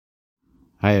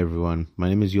Hi everyone, my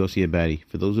name is Yossi Abadi.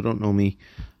 For those who don't know me,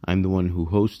 I'm the one who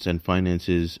hosts and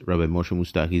finances Rabbi Moshe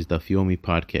Mustaki's Daf Yomi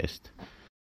podcast.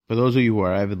 For those of you who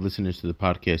are avid listeners to the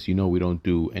podcast, you know we don't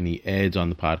do any ads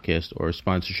on the podcast or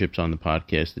sponsorships on the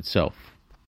podcast itself.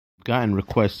 I've gotten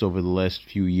requests over the last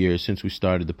few years since we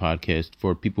started the podcast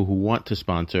for people who want to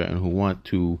sponsor and who want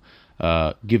to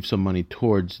give some money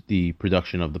towards the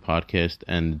production of the podcast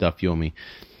and the Daf Yomi.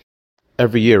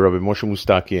 Every year, Rabbi Moshe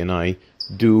Mustaki and I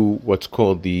do what's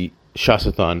called the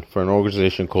Shasathon for an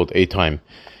organization called A-Time.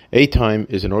 A-Time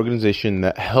is an organization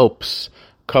that helps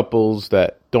couples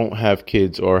that don't have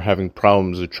kids or having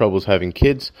problems or troubles having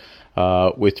kids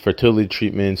with fertility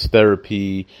treatments,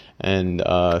 therapy, and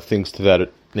things to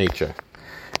that nature.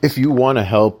 If you want to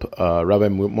help Rabbi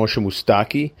Moshe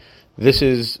Mustaki, this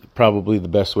is probably the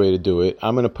best way to do it.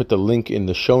 I'm going to put the link in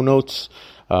the show notes,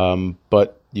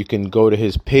 but you can go to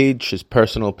his page, his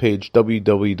personal page,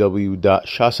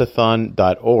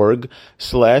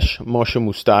 www.shasathon.org/Moshe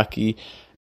Mustaki.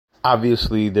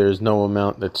 Obviously, there's no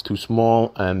amount that's too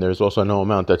small, and there's also no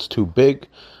amount that's too big.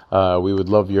 We would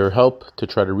love your help to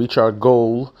try to reach our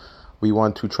goal. We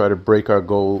want to try to break our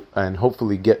goal and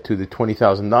hopefully get to the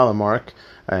 $20,000 mark.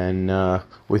 And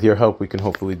with your help, we can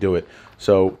hopefully do it.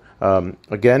 So,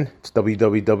 again, it's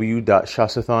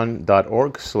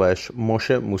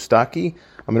www.shasathon.org/Moshe Mustaki.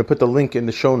 I'm going to put the link in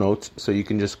the show notes so you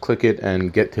can just click it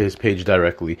and get to his page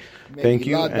directly. Thank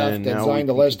you. And now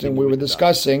the last thing we were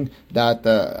discussing that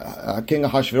King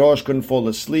Ahasuerus couldn't fall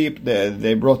asleep.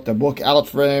 They brought the book out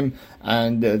for him,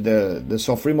 and the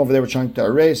Sofrim over there were trying to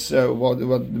erase what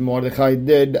Mordechai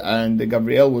did, and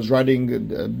Gabriel was writing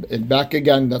it back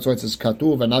again. That's why it says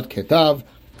Katuv and not Ketav.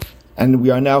 And we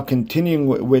are now continuing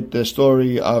with the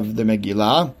story of the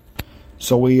Megillah.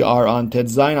 So we are on Tet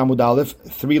Zayin Amud Aleph,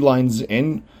 3 lines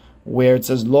in, where it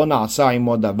says Lo Na'asa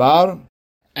Imo Davar,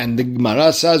 and the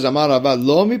Gemara says Amar Rava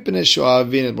Lo Mipnei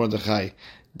She'ohavin et Mordechai.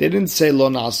 They didn't say Lo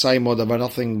Na'asa Imo Davar,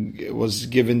 nothing was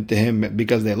given to him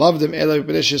because they loved him. Ela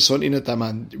Mipnei She'son'in et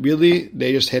Haman. Really,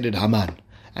 they just hated Haman,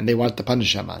 and they wanted to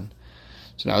punish Haman.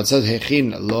 So now it says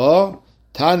Hechin Lo,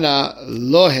 Tana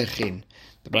Lo Hechin.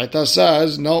 The Braita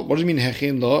says, no, what do you mean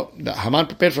Hechin Lo? That Haman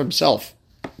prepared for himself.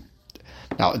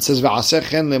 Now it says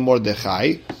V'asechen le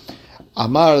Mordechai.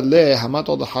 Amar le Haman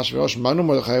told Ahasuerus, Manu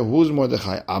Mordechai, who's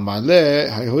Mordechai? Amar le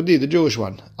Hayhudi, the Jewish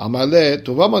one. Amar le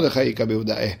Tuva Mordechai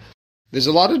ikabiudae. There's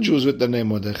a lot of Jews with the name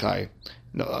Mordechai.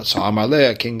 No, so Amar le,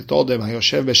 a king told him,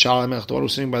 Hayoshev b'sha'ar HaMelech, the one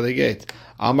who's sitting by the gate.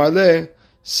 Amar le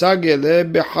Sage le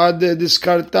b'chad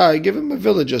diskartai, give him a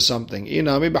village or something.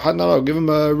 Inami b'chad naro, give him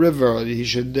a river. He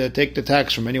should take the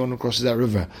tax from anyone who crosses that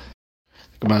river.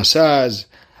 The Gemara says,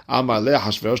 Amar le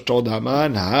Ahasuerus told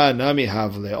Haman, ha nami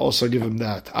havle, also give him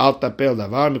that. Al tapel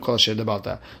davar mikol asher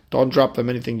dabarta. Don't drop them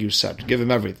anything you said. Give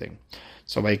him everything.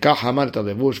 So Vayikach Haman et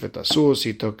halevush v'tasus.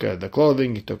 He took the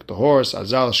clothing. He took the horse.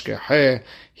 Azal shkeheh.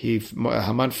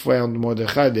 Haman found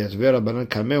Mordechai de'atzvei Rabbanan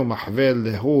kameh u'machveh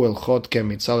lehu elchot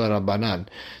kemitzah Rabbanan.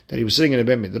 That he was sitting in a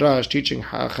Bet Midrash teaching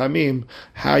Hachamim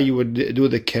how you would do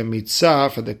the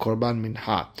kemitzah for the korban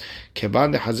mincha.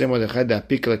 Kevan dechazeh Mordechai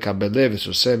de'apik lekabeleh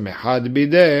v'suseh mehad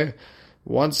bideh.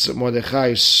 Once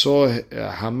Mordechai saw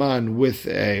Haman with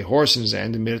a horse in his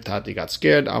hand, he got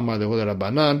scared. Amar lehu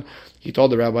Rabbanan. He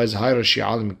told the rabbis, this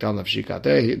Rasha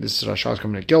is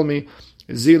coming to kill me.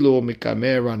 Zilu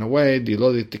mikameh, run away.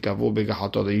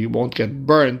 You won't get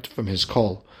burnt from his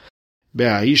coal. At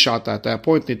that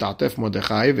point, nitatef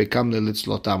Mordechai, v'kam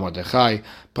lelitzlota Mordechai,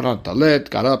 put on talet,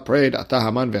 got up, prayed, ata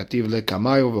Haman ve'ativ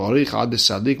lekamayu, ve'orich ad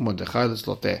sadik Mordechai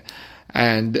litzloteh.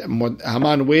 And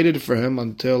Haman waited for him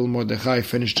until Mordechai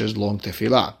finished his long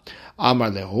tefillah. Amar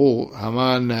lehu,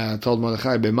 Haman told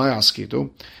Mordechai, b'may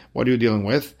askitu, what are you dealing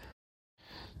with?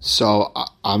 So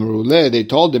Amrule, they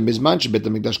told him, Bizman Bet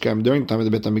HaMikdash came during the time of the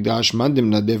Bet HaMikdash,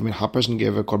 Mandim Nadev Mincha, person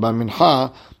gave a Korban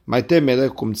Mincha, Maite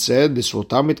Melech Kumtzed, this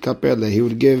Sultan Mitkapel, he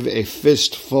would give a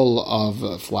fistful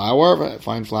of flour,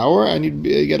 fine flour, and he'd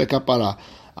get a kapara.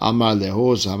 Amar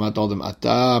Lehu, so Haman told him,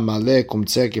 Ata Malek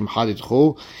Kumtzed Kim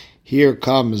Haditchu, here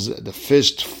comes the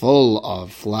fistful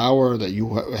of flour that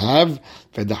you have,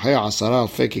 Vedachei Asara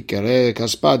Alfeki Kere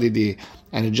Kaspadidi,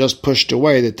 and it just pushed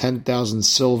away the 10,000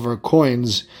 silver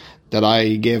coins that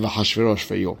I gave Ahasuerus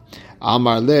for you.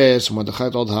 Amar le, so Mordechai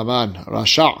told Haman,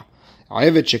 Rasha,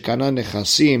 Avid shekana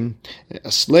nechasim,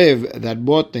 a slave that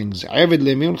bought things. Avid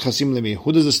lemi chasim lemi.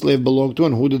 Who does the slave belong to,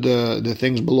 and who do the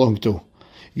things belong to?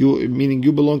 You, meaning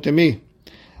you belong to me.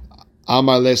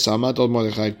 Amar le, so Haman told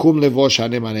Mordechai, Kum levosh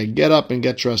hanemane, get up and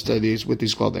get dressed with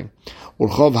these clothing.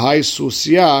 Urchov hai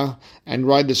susya, and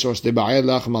ride the horse,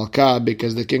 de'ba'elach malka,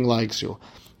 because the king likes you.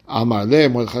 Amar le,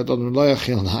 Mordechai told him,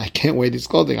 I can't wear these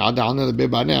clothing. I have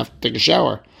to take a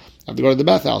shower. have to go to the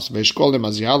bathhouse.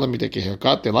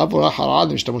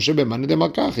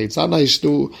 It's not nice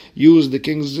to use the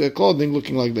king's clothing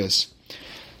looking like this.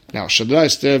 Now, Esther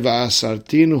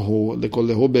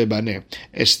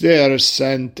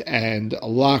sent and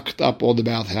locked up all the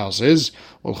bathhouses,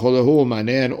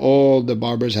 and all the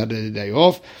barbers had a day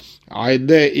off. So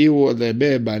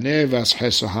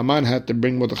Haman had to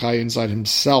bring Mordechai inside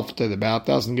himself to the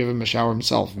bathhouse and give him a shower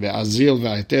himself. And he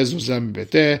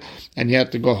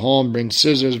had to go home, bring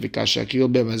scissors, and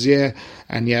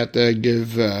he had to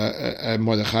give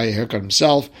Mordechai a haircut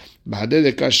himself.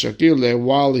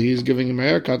 While he's giving him a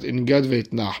haircut in Gad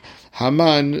Veitnach,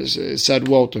 Haman said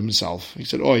woe to himself. He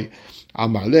said, Oi,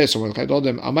 Amar Le. So Mordechai told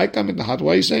him, Am I coming to hot?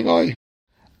 Why are you saying Oi?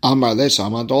 Amar Le. So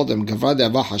Haman told him, a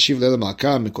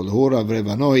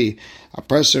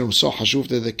person who saw hashuv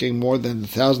to the king more than the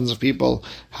thousands of people.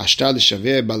 Today,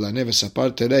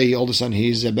 all of a sudden,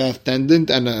 he's a bath attendant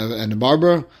and a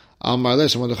barber. Amar Le.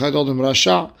 So Mordechai told him,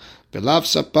 Rasha.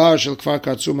 Weren't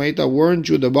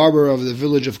you the barber of the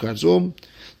village of Karzum?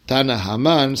 Tana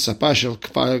Haman, Sapa shel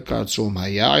Kfar Karzum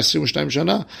Haya 22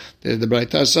 shana. The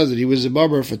Braita says that he was a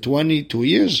barber for 22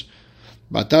 years.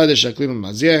 After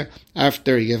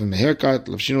he gave him a haircut,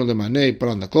 put on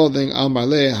the clothing. Amar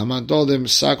Le, Haman told him,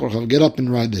 get up and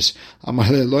ride this.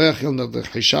 Amar Le,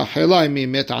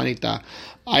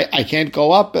 I can't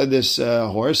go up this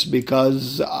horse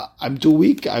because I'm too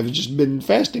weak. I've just been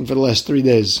fasting for the last 3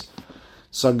 days.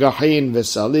 So Gahin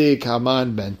v'Salik,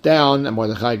 Haman bent down, and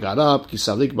Mordechai got up.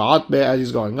 Kisalik ba'atbe, as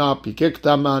he's going up, he kicked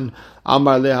Haman.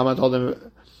 Amar Le, Haman told him,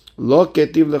 Lo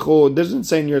ketiv lechu, it doesn't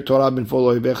say in your Torah, bin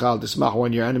folo hibecha al tismach,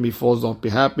 when your enemy falls, don't be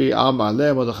happy. Amar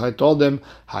Le, Mordechai told him,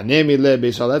 Hanemi le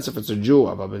b'Yisrael, that's if it's a Jew.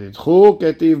 Ababeditchu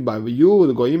ketiv, by you,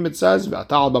 the goyim it says,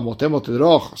 v'atal b'motem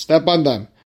otidroch, step on them.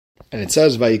 And it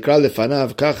says, Vayikra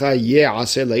lefanav kacha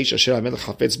ye'aseh la'ish asher hamelech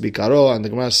chafetz bikaro. And the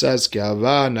Gemara says, Ki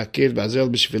hava nakir b'azel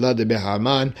b'shvila de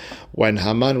Haman. When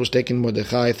Haman was taking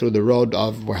Mordechai through the road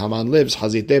of where Haman lives,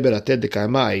 Haziteh berated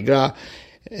dekayma igra.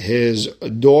 His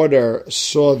daughter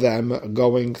saw them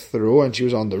going through, and she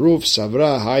was on the roof.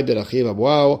 Savra haide achiv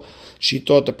abuao. She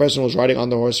thought the person who was riding on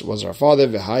the horse was her father.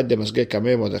 V'haide masgeh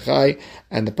kameh Mordechai,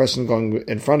 and the person going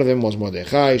in front of him was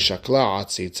Mordechai. Shakla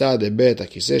atzitza debet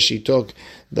akiseh. She took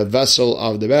the vessel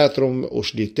of the bathroom.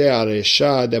 Ushdite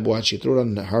aresha debuan. She threw it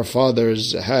on her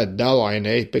father's head. Dal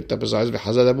aynei, picked up his eyes.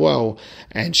 V'hazad debuao,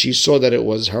 and she saw that it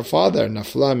was her father.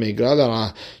 Nafla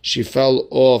migradara. She fell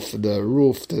off the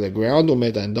roof to the ground.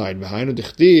 Umet and died. V'hainu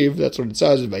dichtiv. That's what it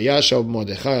says. V'yashav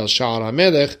Mordechai al sha'ar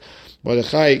hamelech.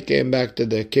 Mordechai came back to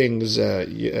the king's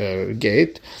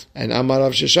gate, and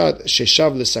Amarav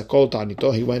Sheshav l'sakol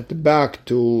ta'anito. He went back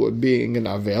to being an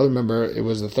avel. Remember, it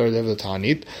was the third day of the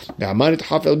ta'anit.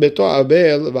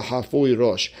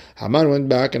 Haman went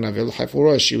back and avel hafui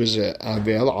rosh. She was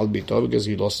avel al bito because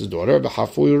he lost his daughter.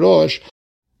 Hafui rosh,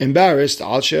 embarrassed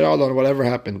al she'al on whatever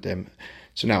happened to him.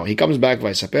 So now he comes back. He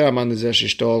tells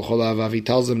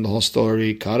them the whole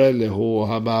story. On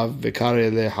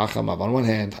one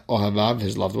hand, Ohavav,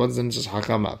 his loved ones, and it says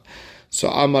Hachamav. So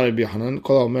Amar Rabbi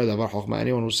Yochanan,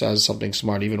 anyone who says something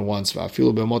smart even once,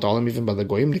 even by the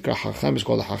goyim, is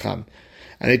called a Hacham.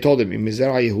 And they told him,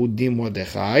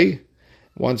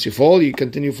 once you fall, you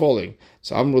continue falling.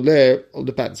 So Amruleh, all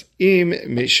depends.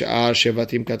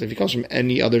 If he comes from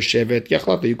any other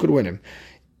shevet, you could win him.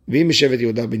 If you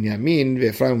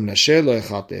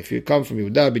come from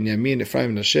Yehuda, Binyamin,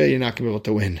 Ephraim, Menashe, you're not going to be able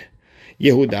to win.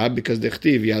 Yehuda, because the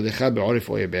Chtiv, Yadecha be'orif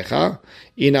oyebecha.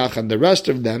 Inach, and the rest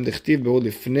of them, the Chtiv be'u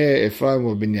lifnei Ephraim,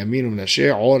 or Binyamin, or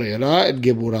Menashe, orera et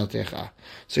geburatecha.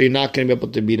 So you're not going to be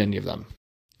able to beat any of them.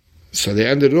 So they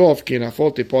ended off, Ki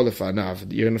nafol tipol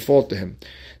lefanav. You're going to fall to him.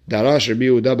 Darash Rabbi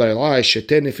Yehuda bar Elai,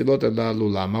 shete nefilot ad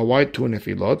lulama. Why 2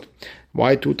 nefilot?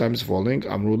 Why 2 times falling?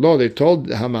 Amrulo, they told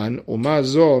Haman,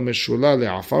 Umazo meshula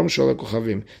le'afar meshula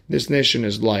kochavim. This nation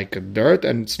is like dirt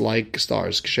and it's like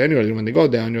stars. When they go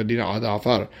down,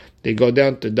 they go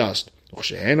down to dust.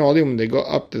 When they go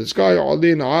up to the sky,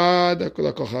 they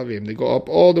go up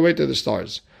all the way to the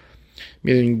stars.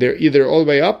 Meaning they're either all the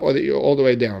way up or all the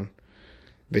way down.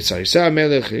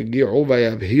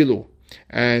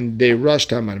 And they rushed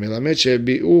Haman.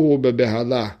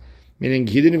 Meaning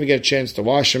he didn't even get a chance to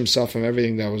wash himself from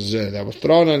everything that was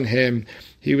thrown on him.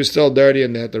 He was still dirty,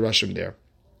 and they had to rush him there.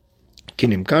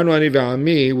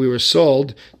 We were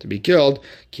sold to be killed.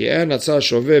 It's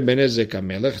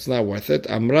not worth it.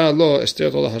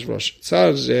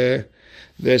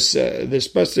 This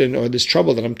person or this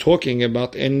trouble that I'm talking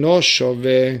about, it's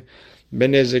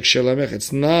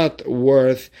not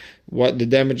worth what the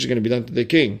damage is going to be done to the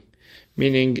king.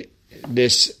 Meaning,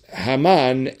 this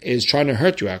Haman is trying to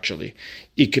hurt you actually.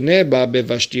 Ikneba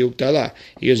bevashti uktala.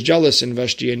 He is jealous in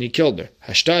Vashti and he killed her.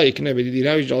 Hashta ikneba,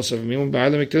 now he's jealous of me.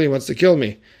 He wants to kill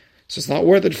me. So it's not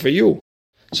worth it for you.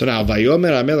 So now,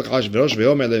 Vayomer Amelech Hashverosh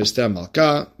Vayomer le'Esther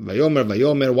Malka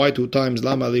Vayomer. Why 2 times?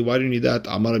 Lama li? Why do you need that?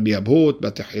 Amar bi'abhut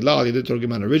Batechila. He did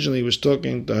Turgiman. Originally, he was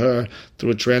talking to her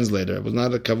through a translator. It was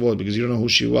not a kavod because you don't know who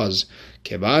she was.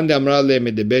 Kevan de Amra le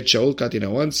medebet Shaul Katina.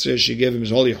 Once she gave him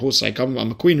his holy hus. I'm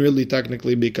a queen, really,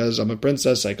 technically, because I'm a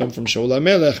princess. I come from Shaul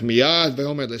Amelech. Miyad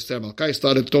Vayomer le'Esther Malka. He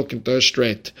started talking to her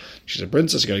straight. She's a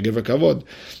princess. You gotta give her kavod.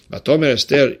 Vatomer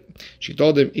Esther. She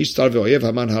told him, Ishtar ve'oyev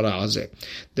Haman hara'azeh.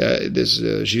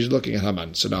 She's looking at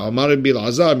Haman. So now, Amar bil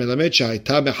Azar, melamed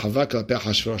she'ayta be'chava k'lapei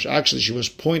Hashverosh. Actually, she was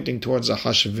pointing towards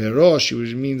Hashverosh,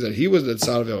 which means that he was the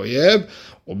Tsar ve'oyev.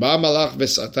 Uba malach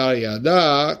v'satar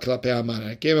yada k'lapei Haman.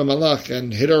 And came a malach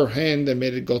and hit her hand and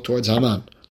made it go towards Haman.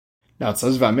 Now it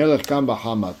says, Ve'amelech kam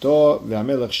b'hamato,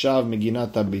 ve'amelech shav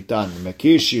meginat habitan.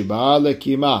 Mekishi ba'ale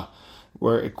kima.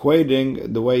 We're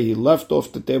equating the way he left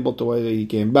off the table to the way that he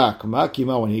came back.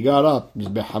 Makima, when he got up, he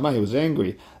was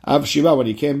angry. Av Shiva, when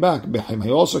he came back, he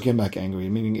also came back angry,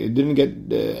 meaning it didn't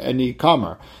get any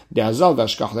calmer. He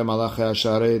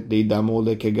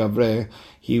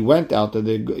went out to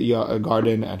the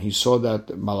garden and he saw that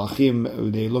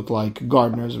malachim, they look like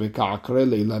gardeners, and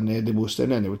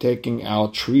they were taking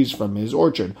out trees from his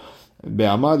orchard. When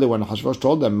Hashverosh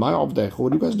told them, what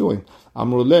are you guys doing?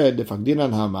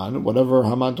 Whatever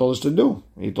Haman told us to do.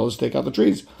 He told us to take out the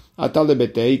trees.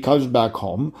 He comes back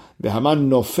home. Haman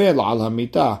nofel al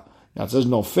hamita. Now it says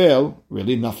nofel,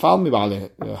 really nafal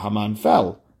mibale. Haman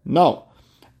fell. No.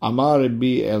 Amar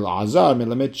bi el Azar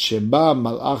melamet sheba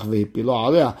malach vehipilo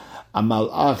aleh. A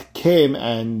malach came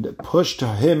and pushed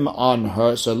him on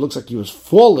her, so it looks like he was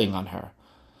falling on her.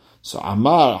 So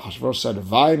Amar, Hashverosh said,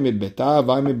 Vai mi beta,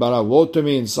 vai mi bara, woe to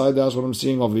me inside the house what I'm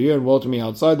seeing over here, and woe to me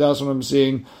outside the house what I'm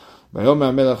seeing. Why do you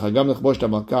want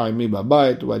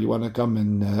to come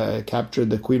and capture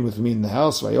the queen with me in the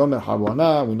house? We know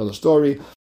the story.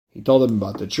 He told him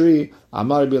about the tree.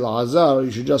 Amar bil Azar,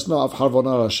 you should just know, of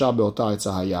Harbona Rasha be'ota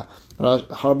etzahaya.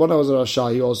 Harbona was a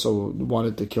Rasha, he also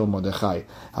wanted to kill Mordechai.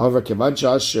 However, kevan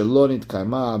she'lo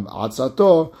nitkaima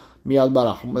atzato,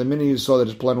 the minute he saw that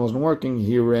his plan wasn't working,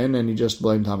 he ran and he just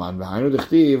blamed Haman. That when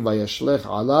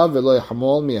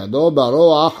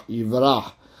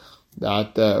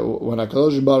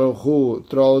HaKadosh Baruch Hu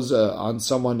throws on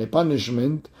someone a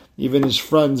punishment, even his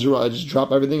friends just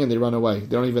drop everything and they run away. They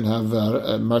don't even have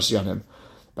mercy on him.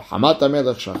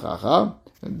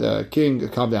 The king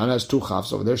calmed down, has 2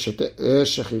 chafs over there.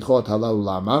 Shechichot halau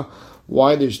lama.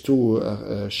 Why there's 2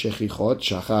 shechichot,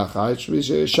 shachacha? It should be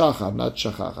shacha, not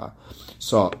shachacha.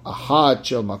 So, ahad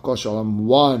shel makosh olam,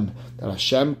 1 that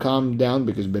Hashem calmed down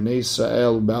because Bnei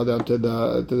Israel bowed down to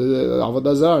the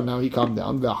Avodah Zarah. Now he calmed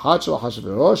down. Ahad shel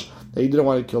Hashverosh, that he didn't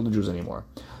want to kill the Jews anymore.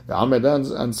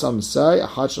 And some say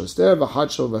ahad shel Esther,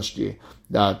 ahad shel Vashti,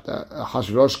 that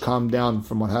Hashverosh calmed down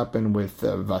from what happened with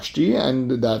Vashti,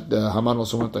 and that Haman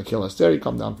also wanted to kill Esther. He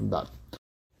calmed down from that.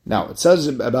 Now, it says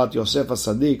about Yosef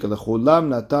HaSadik, L'chulam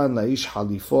natan la'ish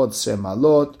halifot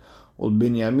semalot, ul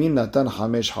Binyamin natan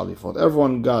hamesh halifot.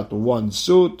 Everyone got 1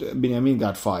 suit, Binyamin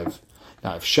got 5.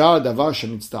 Now, if shar davar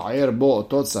shemitzta'er bo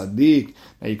otot Sadik,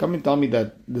 now you come and tell me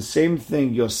that the same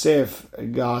thing Yosef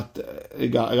got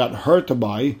hurt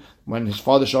by when his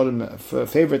father showed him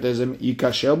favoritism,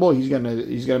 yikasher bo, he's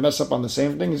gonna mess up on the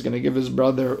same thing. He's gonna give his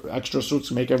brother extra suits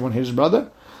to make everyone his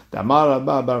brother. Amarav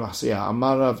bar Mahsiya,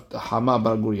 Amarav Hama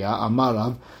bar Guria,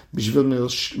 Amarav Bishvil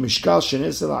Mishkal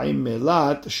Shenes Ela'im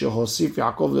Melat Shehosif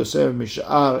Yaakov Yosef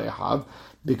Mishar Ehav,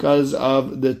 because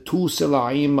of the 2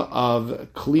 silaim of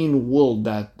clean wool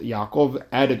that Yaakov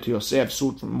added to Yosef's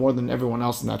suit more than everyone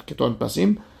else in that Keton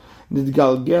Pasim.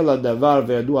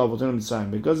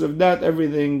 Because of that,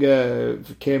 everything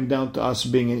came down to us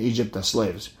being in Egypt as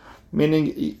slaves.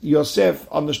 Meaning, Yosef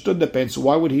understood the pain, so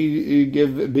why would he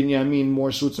give Binyamin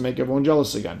more suits to make everyone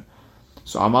jealous again?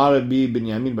 So, Amar bi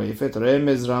Binyamin ba'yifet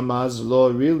remez ramaz lo,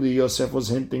 really Yosef was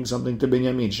hinting something to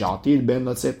Binyamin. Sha'atid ben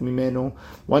latzet mimenu.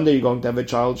 One day you're going to have a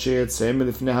child, it's going to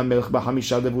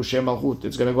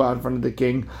go out in front of the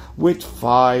king with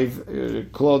 5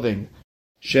 clothing.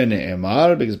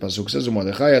 Shene'emar, because Pasuk says,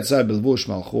 Mordechai yatsa bilvush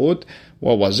malchut.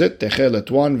 What was it? Techelet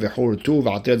 1, v'chur 2,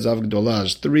 v'atet zav gdola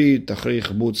is 3,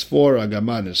 tachrich boots 4,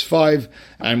 agaman is 5,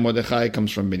 and Mordechai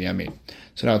comes from Binyamin.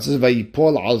 So now it says,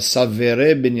 vayipol al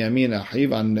savere Binyamin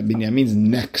achiv, on Binyamin's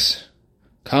necks.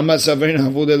 Kama saverin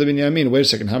havude le Binyamin. Wait a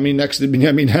second, how many necks did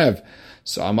Binyamin have?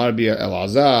 So Amar bi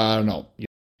Elazar, no.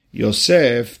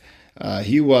 Yosef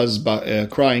he was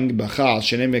crying,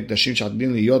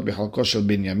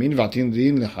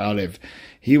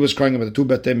 he was crying about the two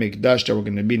Beit Mikdash that were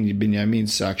going to be in the Binyamin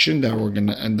section that were going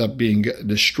to end up being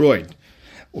destroyed.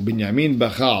 Binyamin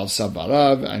bachal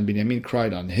savarav, and Binyamin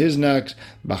cried on his neck.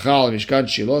 Bachal Mishkan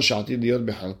Shiloh shatid liyot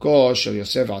bechalko shel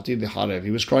Yosef atid licharev.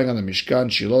 He was crying on the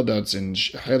Mishkan Shiloh that's in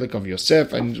Chelik of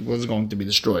Yosef and was going to be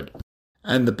destroyed.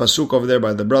 And the pasuk over there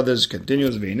by the brothers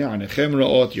continues. V'ineh anechem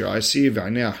ra'ot, your eye see.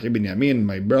 V'ineh achi Binyamin,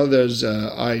 my brothers,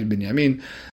 I Binyamin.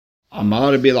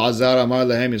 Amar Bilazar Amar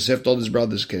lehem, Yosef told his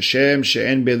brothers, Keshem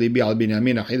she'en belibi al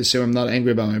Binyamin achi, the same I'm not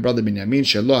angry about my brother Binyamin.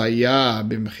 Shelo haya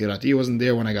b'mechirati, he wasn't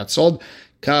there when I got sold.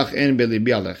 Kach en belibi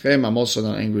alechem, I'm also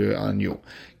not angry on you.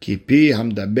 Kipi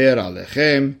hamdaber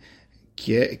alechem,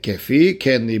 kefi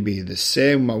ken libi, the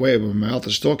same way when my mouth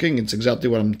is talking, it's exactly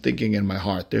what I'm thinking in my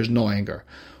heart. There's no anger.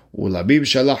 Ulabib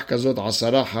shalach kazot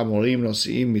asara hamorim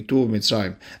nosiim mituv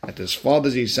Mitzrayim. At his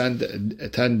fathers he sent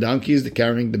 10 donkeys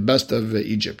carrying the best of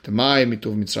Egypt. My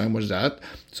mituv Mitzrayim was that.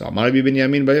 So Amar Rabbi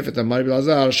Binyamin bayefet Amar Rabbi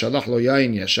Lazar shalach lo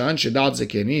yain yashan shedat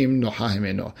zekenim noha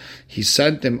himeno. He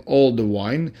sent him all the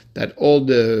wine that all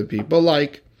the people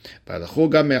like. So now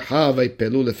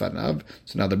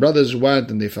the brothers went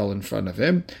and they fell in front of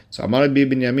him. So Amar Rabbi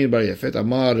Binyamin bar Yefet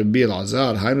Amar Rabbi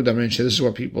Lazar Hainu Damrin. This is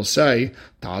what people say,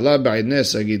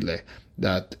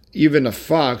 that even a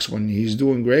fox, when he's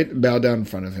doing great, bow down in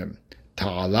front of him.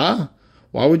 Ta'ala?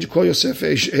 Why would you call Yosef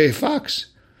a fox?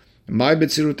 Why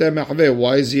is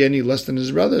he any less than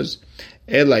his brothers?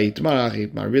 Really,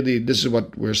 this is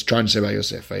what we're trying to say about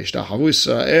Yosef.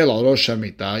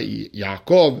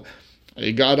 Yaakov,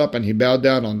 he got up and he bowed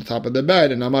down on the top of the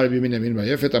bed. And Amar Binyamin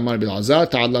Bayefet Amar Bilazar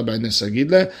Ta'ala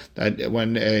Ba'nesagidle, that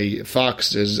when a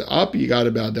fox is up, you got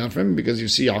to bow down for him, because you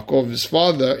see Yaakov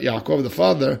the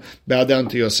father, bow down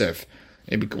to Yosef.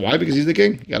 Why? Because he's the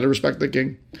king. You got to respect the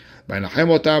king. That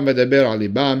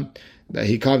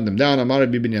he calmed them down. Amar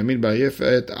Binyamin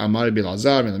Bayefet Amar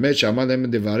Bilazar Melamed Amar Dem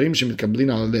Devarim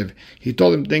Shemikablin Alev. He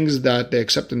told them things that they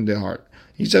accept in their heart.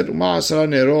 He said, the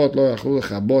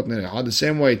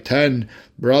same way 10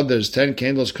 brothers, 10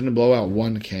 candles couldn't blow out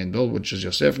one candle, which is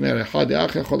Yosef. One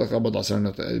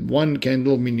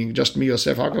candle, meaning just me,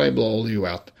 Yosef, how can I blow all of you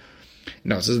out?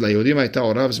 Now it says, and Amar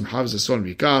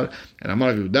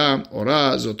Yehuda,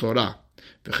 Ora zo Torah.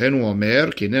 וכן הוא אומר,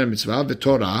 כי נר מצווה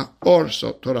ותורה אור,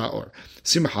 תורה אור.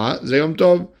 שמחה זה יום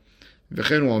טוב.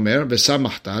 וכן הוא אומר,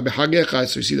 ושמחת בחגיך,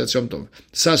 so you see that's יום טוב.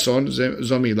 ששון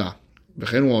זו מילה.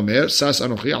 וכן הוא אומר, שש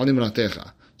אנוכי על אמרתך.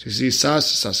 So you see,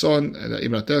 שש, ששון,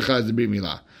 אמרתך is the ברית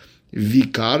מילה.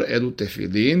 ויקר אלו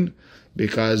תפילין,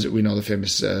 because we know the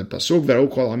famous pasuk,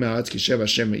 וראו כל עמי הארץ כי שם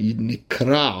השם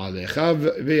נקרא עליך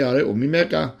ויראו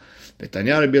ממך.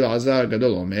 ותניא רבי אלעזר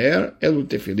גדול אומר, אלו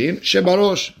תפילין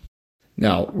שבראש.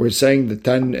 Now, we're saying the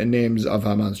 10 names of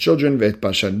Haman's children. Ve'et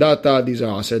Pashandata, these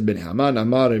are Aseret ben Haman,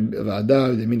 Amar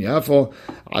V'ada V'demini Yafo,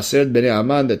 Aseret ben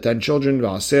Haman, the 10 children,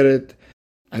 V'aseret,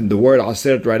 and the word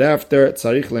Aseret right after,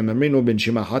 Tzarich le'mamrinu ben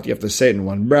Shimahat, you have to say it in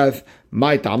one breath.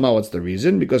 My Ta'ama, what's the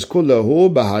reason? Because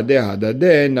Kullahu Bahadeh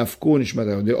Hadadeh Nafku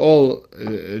Nishmatahu, they all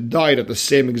died at the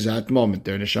same exact moment.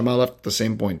 Their Neshama left at the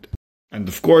same point. And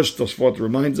of course, Tosfot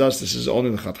reminds us, this is only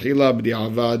the Chatchila,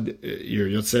 B'di'avad, you're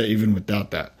Yotzeh even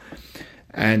without that.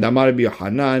 And Amar Rabbi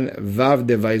Yochanan, Vav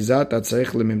de Vaizata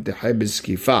tzarich lemimtechai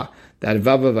b'skifa. That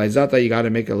Vav of Vaizata, you got to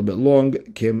make it a little bit long.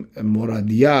 Kim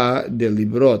moradia de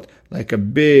librot, like a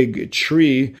big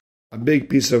tree, a big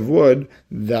piece of wood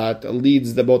that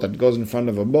leads the boat, that goes in front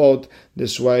of a boat.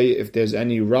 This way, if there's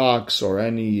any rocks or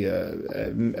any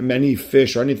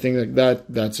fish or anything like that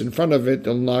that's in front of it,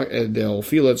 they'll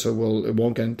feel it, so it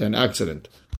won't get into an accident.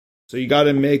 So you got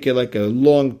to make it like a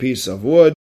long piece of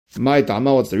wood. My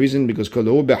Ta'ama, what's the reason? Because all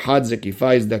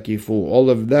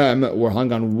of them were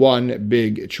hung on one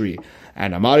big tree.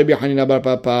 And Amar Rabbi Hanina bar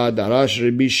Papa, Darash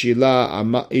Rabbi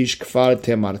Shila, Ish Kfar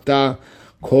Temarta,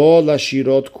 Kol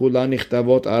Ashirot Kula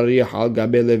Nichtavot Arich Al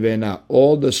Gabe Levena.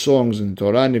 All the songs in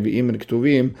Torah, Nevi'im, and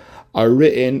Ketuvim are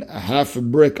written half a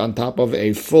brick on top of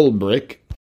a full brick,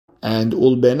 and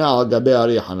Ulbena Al Gabe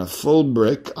Arich, on a full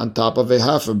brick on top of a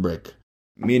half a brick.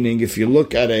 Meaning, if you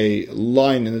look at a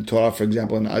line in the Torah, for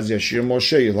example, in Az Yashir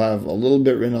Moshe, you'll have a little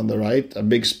bit written on the right, a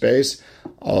big space,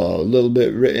 a little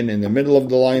bit written in the middle of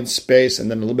the line, space,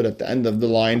 and then a little bit at the end of the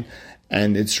line,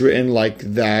 and it's written like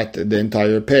that the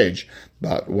entire page.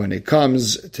 But when it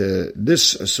comes to this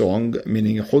song,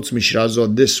 meaning Chutz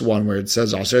Mishrazot, this one where it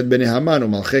says Aseret Bnei Haman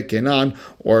u'Malchei Kenan,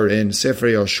 or in Sefer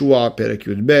Yoshua Perek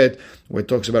Yud Bet, where it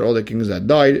talks about all the kings that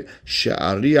died,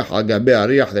 She'ariyach al gabe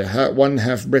ariyach, they're one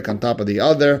half brick on top of the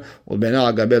other, u'lbena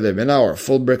al gabe lebena, or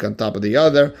full brick on top of the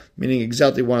other, meaning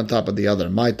exactly one on top of the other.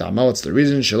 My tama, what's the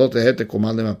reason? Shelo tehet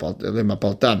tekuman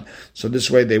lemapaltan. So this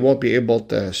way they won't be able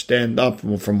to stand up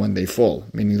from when they fall,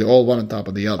 meaning they're all one on top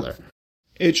of the other.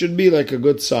 It should be like a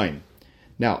good sign.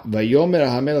 Now, Vayomer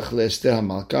HaMelech leEsther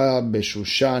HaMalka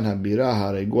b'Shushan habira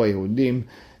haregua Yehudim.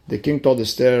 The king told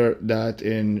Esther that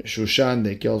in Shushan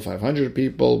they killed 500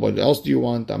 people. What else do you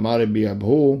want? Amar Rabbi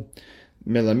Abhu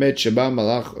melamed sheba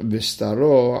malach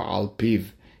v'staro al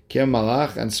piv. Came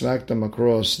malach and smacked him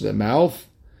across the mouth,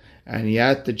 and he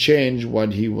had to change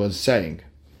what he was saying.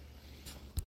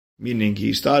 Meaning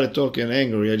he started talking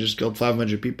angry. I just killed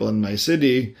 500 people in my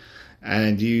city.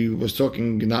 And he was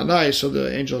talking not nice, so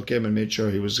the angel came and made sure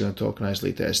he was going to talk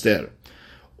nicely to Esther.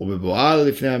 When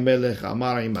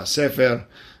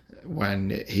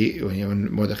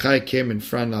Mordechai came in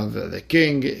front of the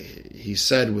king, he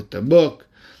said with the book,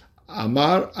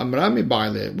 Amar Amrami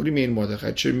Baile. What do you mean, Mordechai?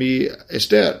 It should be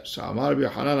Esther. So Amar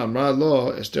Yohanan Amar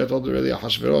Lo. Esther told the really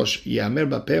Ahashverosh, Yamer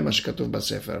Bapeh Ma Shekatuv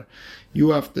Basefer.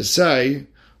 You have to say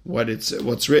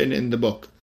what's written in the book.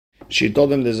 She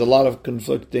told him there's a lot of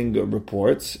conflicting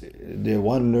reports. The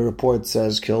one report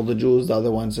says kill the Jews, the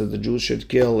other one says the Jews should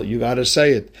kill. You got to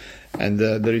say it. And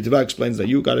the Ritva explains that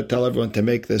you got to tell everyone to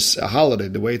make this a holiday,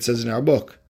 the way it says in our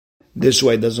book. This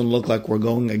way it doesn't look like we're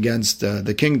going against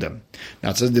the kingdom. Now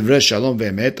it says Divrei Shalom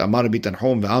ve'emet, Amar bi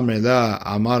Tanhum ve'amr la,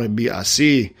 Amar bi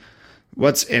Asi.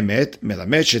 What's emet?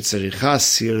 Melamed shetzericha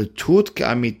sirtut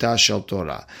k'amita shel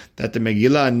Torah. That the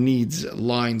Megillah needs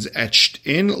lines etched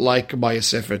in like by a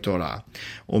Sefer Torah.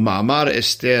 U'ma'amar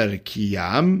Esther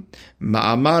kiyam,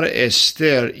 ma'amar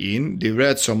Esther in,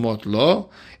 divrei tzomot lo.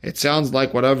 It sounds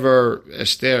like whatever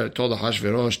Esther told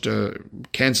Ahashverosh to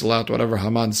cancel out whatever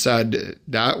Haman said,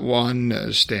 that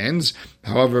one stands.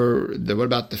 However, what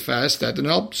about the fast? That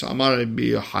didn't help. So Amar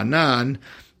Rabbi Hanan,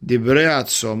 Divrei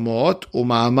Atzomot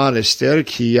u'ma'amar Esther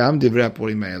kiyam divrei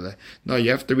Purim eile. No,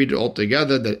 you have to read it all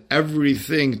together, that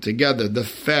everything together, the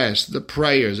fast, the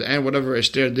prayers, and whatever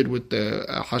Esther did with the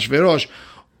Hashverosh,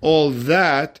 all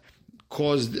that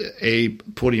caused a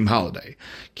Purim holiday.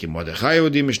 Ki Mordechai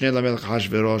Yehudim mishnei lamelech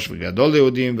Hashverosh v'gadol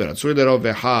Yehudim v'ratzui l'rov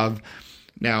v'hav.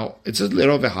 Now, it says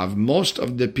l'rov v'hav. Most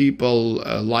of the people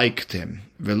liked him.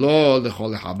 V'lo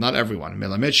l'chol l'hav. Not everyone.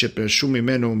 Melamed shepershu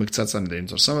mimenu miktzat Sanhedrin.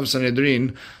 So some of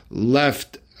Sanhedrin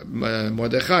left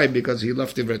Mordechai because he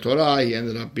left Divrei Torah. He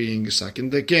ended up being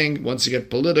second the king. Once he got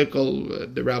political,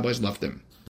 the rabbis left him.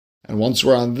 And once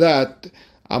we're on that,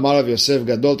 Amar Rav Yosef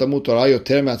Gadol Talmud Torah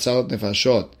yoter me'atzalot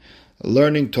nefashot.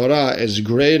 Learning Torah is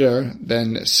greater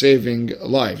than saving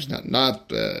lives.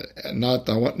 Not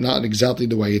exactly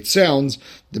the way it sounds.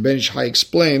 The Ben Ish Chai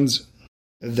explains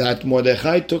that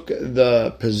Mordechai took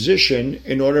the position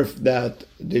in order that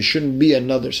there shouldn't be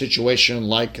another situation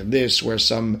like this where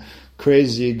some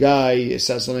crazy guy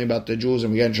says something about the Jews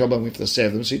and we get in trouble and we have to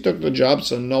save them. So he took the job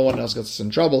so no one else gets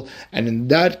in trouble. And in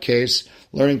that case,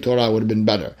 learning Torah would have been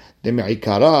better. The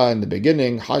Me'ikara, in the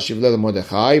beginning, Hashiv le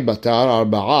Mordechai batar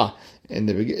arba'ah. In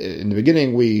the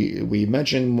beginning, we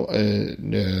mentioned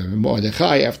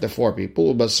Mordechai after 4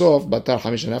 people, Basof batar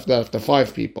hamish, and after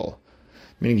 5 people.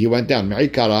 Meaning he went down.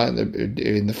 Me'ikara,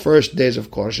 in the first days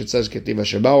of Koresh, it says Ketiva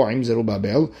Sheba'u im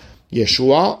Zerubbabel,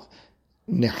 Yeshua,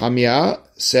 Nehemiah,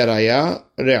 Seraya,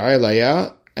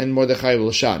 Re'elaya, and Mordechai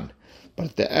Bilshan. But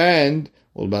at the end,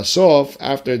 Ulbasof,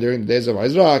 during the days of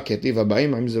Ezra, Ketiva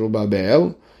Ba'im im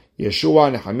Zerubbabel,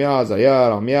 Yeshua, Nehemiah, Azariah,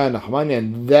 Ramia, Nahmani,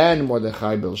 and then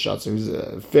Mordechai Bilshan. So he's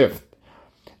 5th.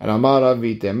 And Amar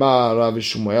Ravi Tema, Ravi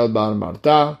Shmuel Bar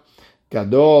Marta,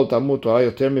 Gadol Talmud Torah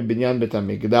yoter mebinyan Bet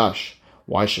HaMikdash.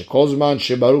 Why shekozman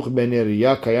sheBaruch ben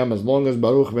Neriah kayam, as long as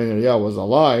Baruch ben Neriah was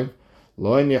alive,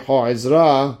 lo enicho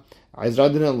Ezra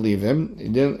didn't leave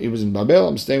him. He was in Babel.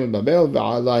 I'm staying with Babel.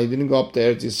 He didn't go up to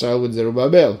Eretz Yisrael with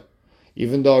Zerubbabel.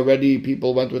 Even though already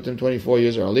people went with him 24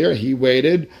 years earlier, he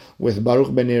waited with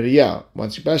Baruch ben Neriah.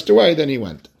 Once he passed away, then he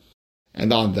went.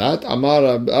 And on that, Amar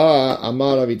Rav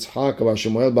Yitzchak Bar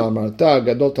Shemuel Bar Marta,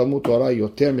 Gadol Talmud Torah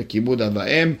yoter mekibud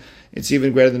avaim. It's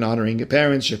even greater than honoring your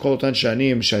parents. Shekol tan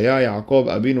shanim shaya Yaakov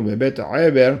Abinu bebet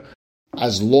ha'ever.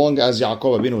 As long as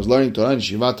Yaakov Abinu was learning Torah in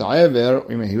Shivat ha'ever,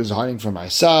 he was hiding from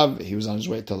Esav, he was on his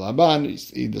way to Laban,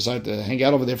 he decided to hang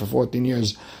out over there for 14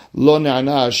 years. Lo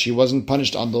ne'anash, he wasn't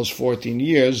punished on those 14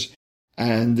 years.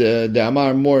 And the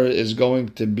Amar Mor is going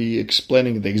to be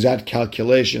explaining the exact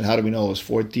calculation. How do we know it was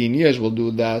 14 years? We'll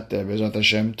do that, B'ezrat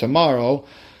Hashem, tomorrow.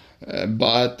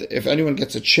 But if anyone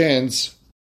gets a chance,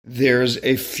 there's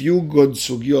a few good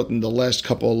sugyot in the last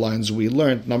couple of lines we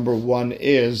learned. Number one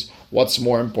is, what's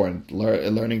more important,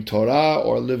 learning Torah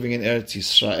or living in Eretz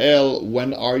Yisrael?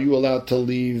 When are you allowed to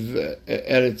leave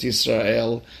Eretz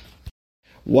Yisrael?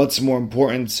 What's more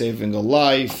important, saving a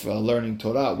life, learning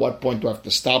Torah? At what point do I have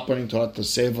to stop learning Torah to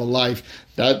save a life?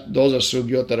 Those are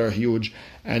sugyot that are huge.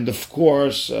 And of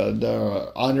course,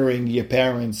 the honoring your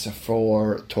parents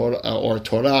for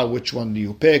Torah, which one do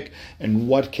you pick? In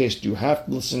what case do you have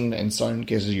to listen? In certain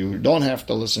cases, you don't have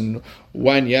to listen.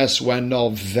 When yes, when no.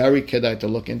 Very kedai to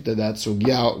look into that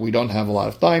sugya. We don't have a lot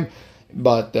of time,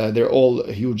 but they're all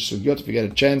huge sugyot. If you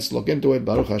get a chance, look into it.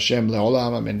 Baruch Hashem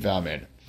le'olam, amen v'amen.